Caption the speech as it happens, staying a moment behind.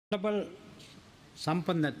Honorable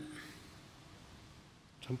Sampanthan.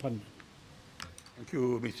 Thank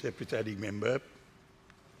you, Mr. Presiding Member.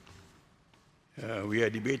 We are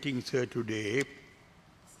debating, sir, today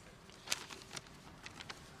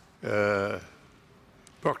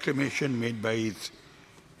proclamation made by His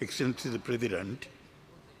Excellency the President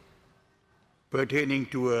pertaining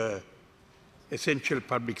to a essential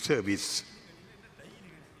public service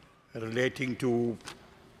relating to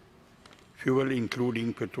fuel,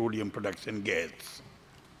 including petroleum products and gas,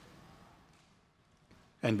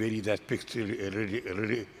 and various aspects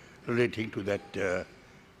relating to that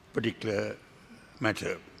particular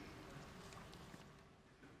matter.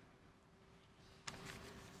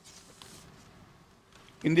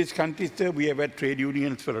 In this country, sir, we have had trade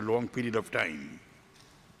unions for a long period of time.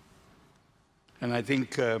 And I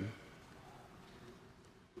think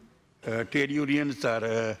trade unions are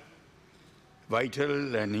a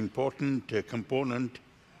vital and important component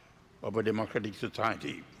of a democratic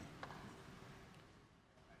society.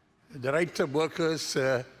 The rights of workers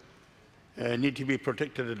need to be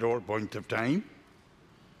protected at all points of time.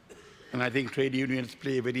 And I think trade unions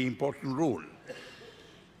play a very important role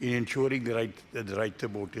in ensuring that the rights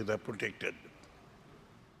of voters are protected.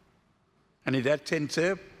 And in that sense,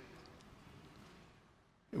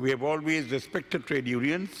 we have always respected trade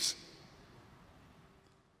unions.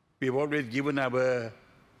 We have always given our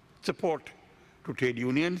support to trade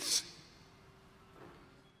unions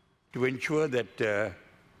to ensure that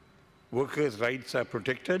workers' rights are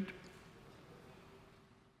protected.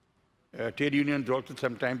 Trade unions also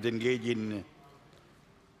sometimes engage in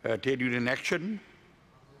trade union action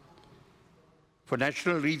for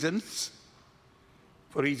national reasons,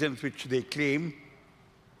 for reasons which they claim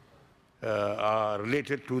are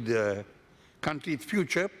related to the country's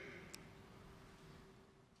future.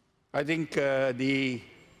 I think the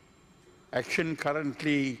action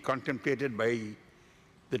currently contemplated by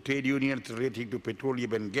the trade unions relating to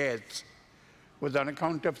petroleum and gas was on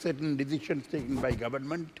account of certain decisions taken by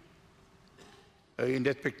government in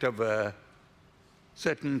respect of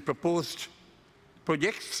certain proposed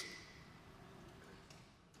projects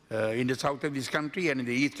in the south of this country and in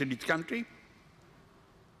the east of this country.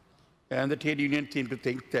 And the trade unions seem to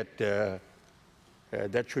think that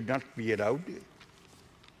that should not be allowed,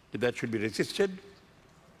 that should be resisted.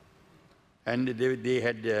 And they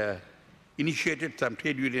had initiated some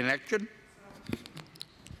trade union action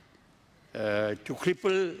to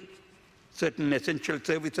cripple certain essential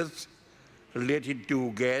services related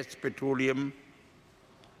to gas, petroleum,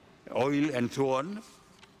 oil, and so on.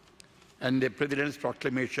 And the President's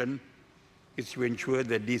proclamation is to ensure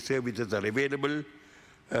that these services are available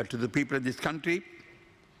to the people of this country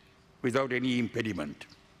without any impediment.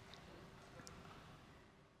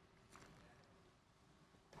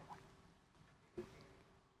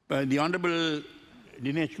 The Honorable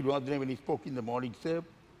Dinesh Gulwadne, when he spoke in the morning, sir,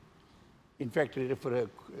 in fact,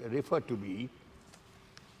 referred to me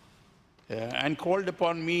and called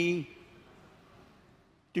upon me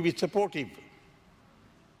to be supportive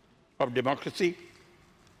of democracy.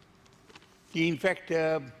 He, in fact,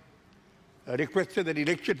 requested that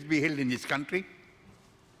elections be held in this country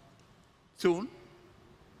soon,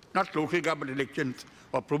 not local government elections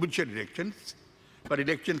or provincial elections, but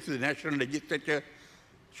elections to the national legislature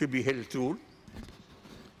should be held soon.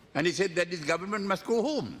 And he said that this government must go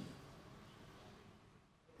home.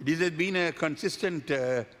 This has been a consistent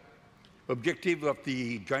objective of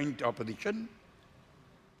the joint opposition.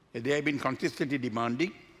 They have been consistently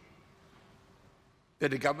demanding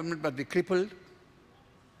that the government must be crippled,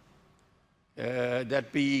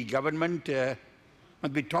 that the government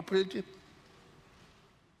must be toppled,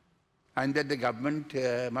 and that the government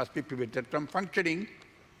must be prevented from functioning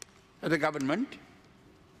as a government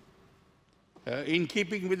in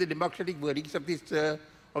keeping with the democratic verdicts of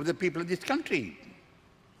the people of this country.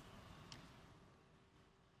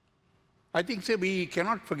 I think, sir, we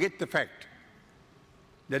cannot forget the fact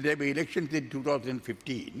that there were elections in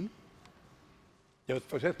 2015. There was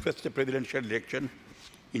first a presidential election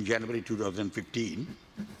in January 2015.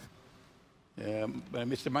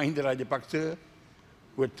 Mr. Mahinda Rajapaksa,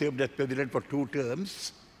 who had served as president for 2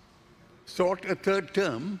 terms, sought a 3rd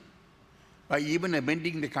term by even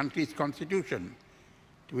amending the country's constitution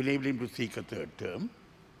to enable him to seek a 3rd term.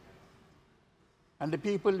 And the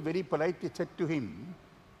people very politely said to him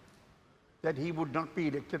that he would not be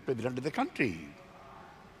elected president of the country.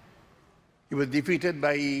 He was defeated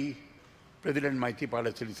by President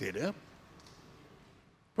Maithripala Sirisena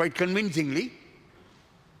quite convincingly.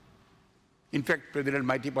 In fact, President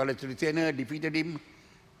Maithripala Sirisena defeated him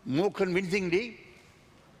more convincingly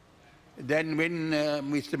than when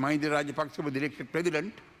Mr. Mahinda Rajapaksa was elected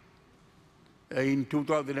president in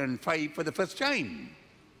 2005 for the first time.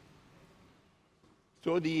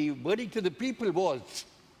 So the verdict to the people was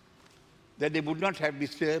that they would not have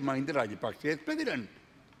Mr. Mahinda Rajapaksa as president.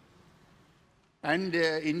 And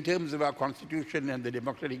in terms of our constitution and the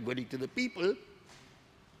democratic verdict to the people,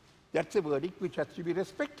 that's a verdict which has to be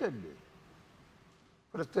respected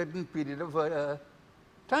for a certain period of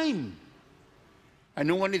time. And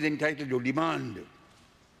no one is entitled to demand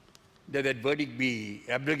that that verdict be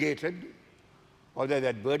abrogated or that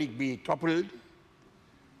that verdict be toppled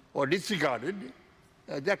or disregarded.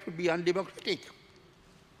 That would be undemocratic.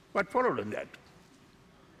 What followed on that?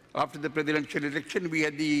 After the presidential election, we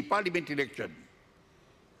had the parliament election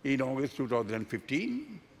in August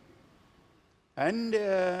 2015. And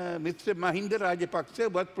Mr. Mahinda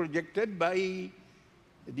Rajapaksa was projected by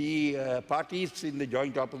the parties in the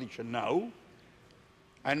joint opposition now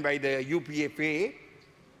and by the UPFA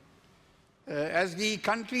as the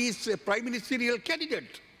country's prime ministerial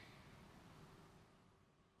candidate.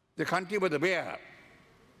 The country was aware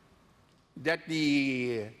that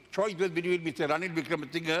the choice was between Mr. Ranil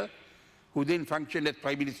Wickremesinghe, who then functioned as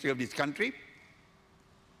Prime Minister of this country,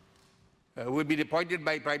 who had been appointed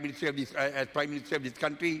by as Prime Minister of this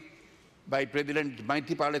country by President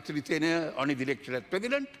Maithripala Sirisena on his election as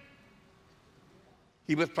President.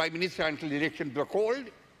 He was Prime Minister until the elections were called.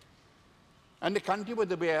 And the country was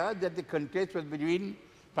aware that the contest was between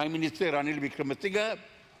Prime Minister Ranil Wickremesinghe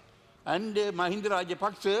and Mahinda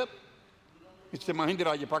Rajapaksa, Mr. Mahinda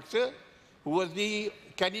Rajapaksa, who was the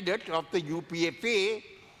candidate of the UPFA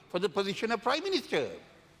for the position of Prime Minister.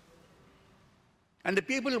 And the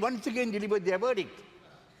people once again delivered their verdict.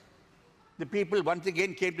 The people once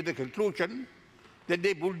again came to the conclusion that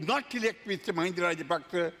they would not elect Mr. Mahinda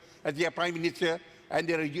Rajapaksa as their Prime Minister, and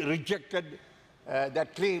they rejected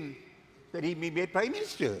that claim that he be made Prime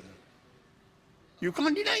Minister. You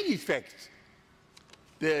can't deny these facts.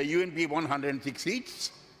 The UNP won 106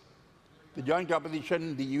 seats. The joint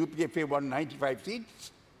opposition, the UPFA, won 95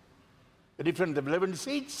 seats, a difference of 11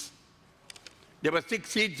 seats. There were 6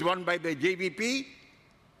 seats won by the JVP.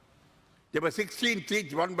 There were 16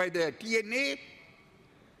 seats won by the TNA,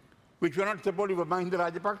 which were not supportive of Mahinda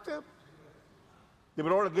Rajapaksa. They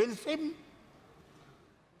were all against him.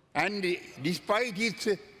 And despite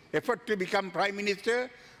his effort to become Prime Minister,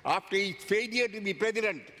 after his failure to be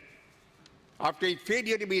President, after his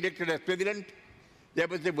failure to be elected as President, there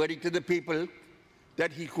was a verdict to the people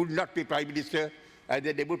that he could not be Prime Minister and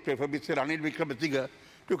that they would prefer Mr. Ranil Wickremesinghe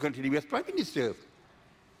to continue as Prime Minister.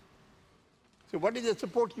 So what is the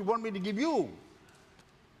support you want me to give you?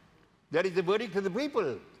 There is a verdict to the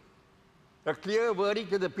people, a clear verdict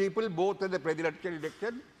to the people, both at the presidential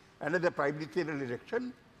election and at the prime ministerial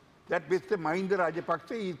election, that Mr. Mahinda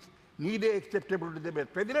Rajapaksa is neither acceptable to them as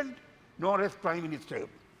President nor as Prime Minister.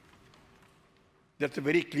 That's a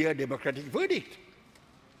very clear democratic verdict.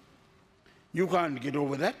 You can't get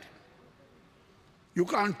over that. You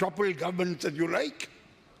can't topple governments as you like.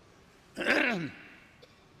 If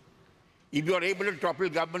you are able to topple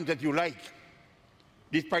governments as you like,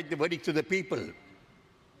 despite the verdicts of the people,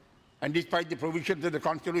 and despite the provisions of the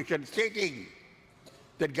Constitution stating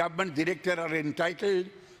that government directors are entitled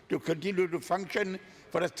to continue to function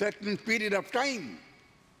for a certain period of time,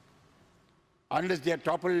 unless they are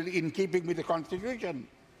toppled in keeping with the Constitution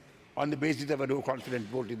on the basis of a no confidence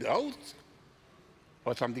vote in the House,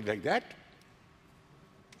 or something like that.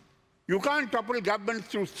 You can't topple governments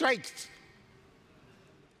through strikes.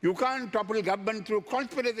 You can't topple government through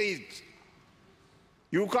conspiracies.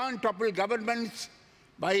 You can't topple governments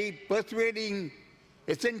by persuading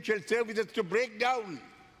essential services to break down.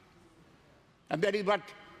 And that is what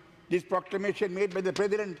this proclamation made by the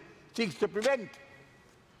President seeks to prevent.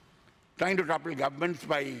 Trying to topple governments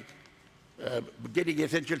by getting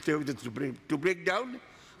essential services to break down,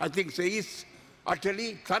 I think is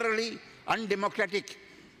utterly, thoroughly undemocratic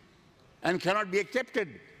and cannot be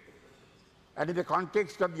accepted. And in the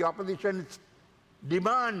context of the opposition's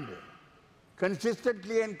demand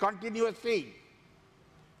consistently and continuously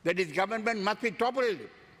that this government must be toppled,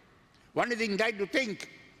 one is inclined to think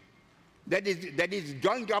that is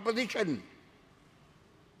joint opposition,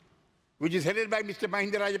 which is headed by Mr.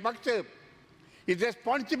 Mahinda Rajapaksa, is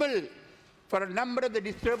responsible for a number of the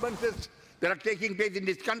disturbances that are taking place in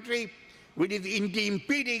this country, which is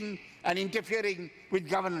impeding and interfering with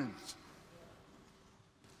governance.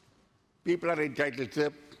 People are entitled,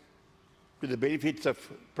 sir, to the benefits of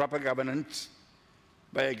proper governance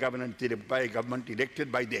by a government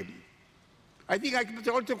elected by them. I think I must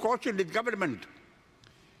also caution this government.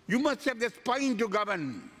 You must have the spine to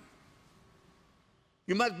govern.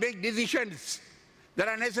 You must make decisions that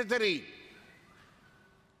are necessary.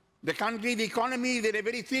 The country, the economy is in a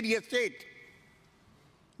very serious state.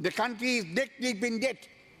 The country is neck deep in debt.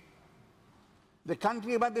 The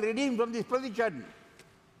country must be redeemed from this position.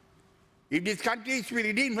 If this country is to be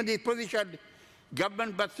redeemed from this position,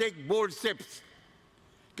 government must take bold steps.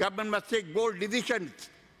 Government must take bold decisions.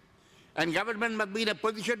 And government must be in a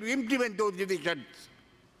position to implement those decisions.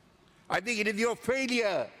 I think it is your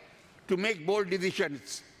failure to make bold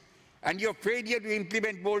decisions and your failure to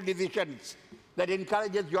implement bold decisions that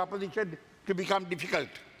encourages your opposition to become difficult.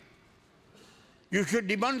 You should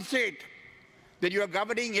demonstrate that you are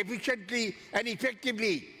governing efficiently and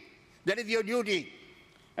effectively. That is your duty.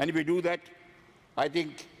 And if you do that, I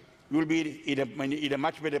think you will be in a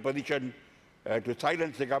much better position to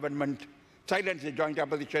silence the government, silence the joint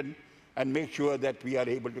opposition, and make sure that we are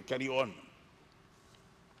able to carry on.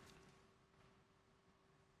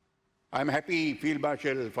 I'm happy Field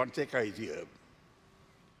Marshal Fonseca is here.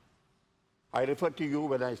 I referred to you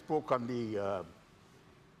when I spoke on the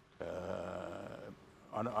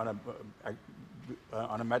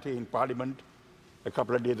on a matter in Parliament a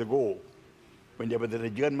couple of days ago, when there was an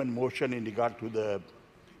adjournment motion in regard to the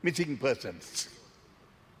missing persons.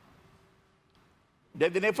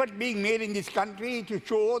 There's an effort being made in this country to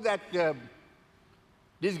show that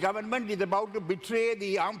this government is about to betray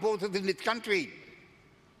the armed forces in this country.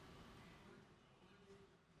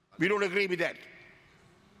 We don't agree with that.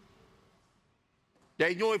 There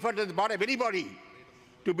is no effort on the part of anybody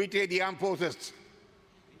to betray the armed forces.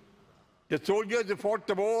 The soldiers who fought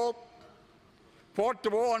the war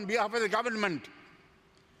on behalf of the government,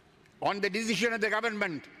 on the decision of the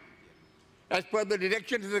government, as per the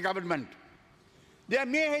directions of the government. There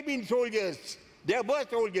may have been soldiers, there were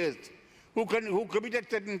soldiers who committed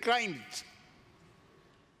certain crimes.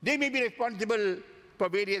 They may be responsible for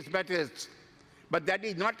various matters, but that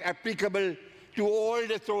is not applicable to all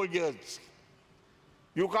the soldiers.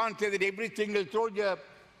 You can't say that every single soldier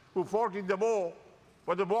who fought in the war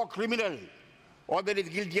was a war criminal or that is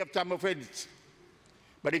guilty of some offense.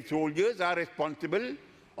 But if soldiers are responsible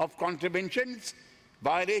of contraventions,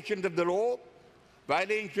 violations of the law,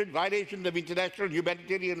 violations of international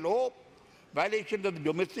humanitarian law, violations of the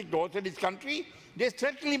domestic laws of this country, they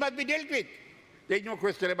certainly must be dealt with. There is no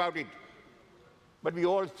question about it. But we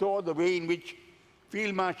all saw the way in which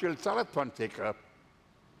Field Marshal Sampanthan Fonseca,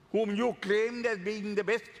 whom you claimed as being the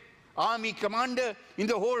best army commander in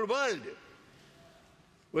the whole world,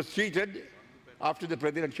 was treated after the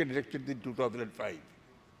presidential elections in 2010.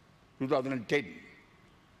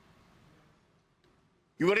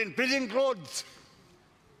 You were in prison clothes.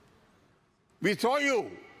 We saw you.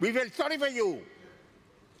 We felt sorry for you.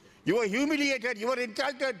 You were humiliated. You were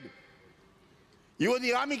insulted. You were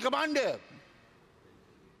the army commander.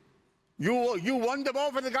 You won the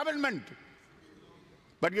war for the government,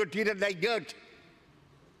 but you're treated like dirt.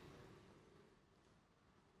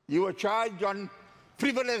 You were charged on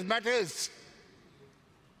frivolous matters,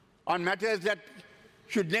 on matters that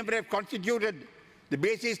should never have constituted the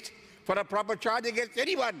basis for a proper charge against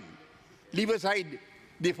anyone. Leave aside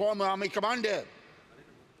the former army commander.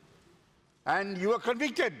 And you were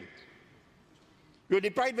convicted. You were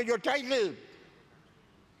deprived of your title.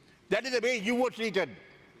 That is the way you were treated.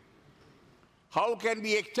 How can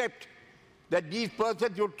we accept that these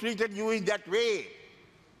persons who treated you in that way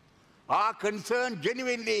are concerned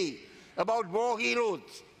genuinely about war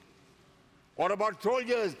heroes or about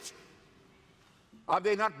soldiers? Are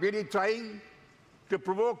they not really trying to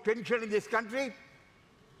provoke tension in this country,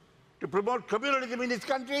 to promote communalism in this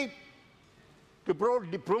country, to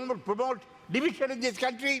promote division in this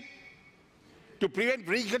country, to prevent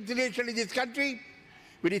reconciliation in this country,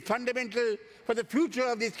 which is fundamental for the future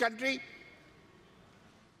of this country?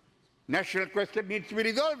 National question needs to be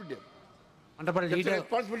resolved. Honourable That's the Leader,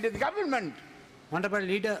 responsibility of the government. Honourable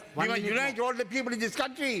Leader, We must unite all the people in this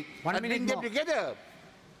country and bring them together.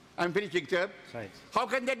 I'm finishing, sir. Right. How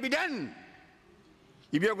can that be done?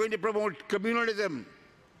 If you are going to promote communalism,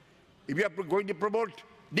 if you are going to promote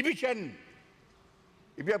division,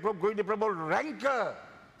 if you are going to promote rancor,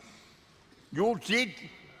 you treat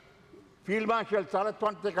Field Marshal Sampanthan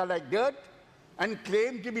Fonseca like dirt and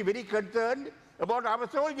claim to be very concerned about our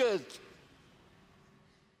soldiers,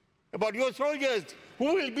 about your soldiers.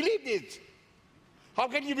 Who will believe this? How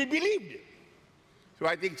can you be believed? So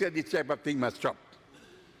I think, sir, this type of thing must stop.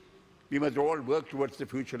 We must all work towards the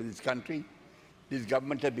future of this country. This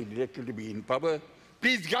government has been elected to be in power.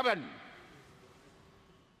 Please govern.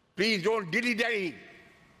 Please don't dilly-dally.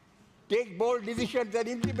 Take bold decisions and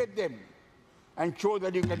implement them and show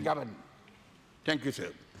that you can govern. Thank you,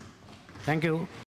 sir. thank you.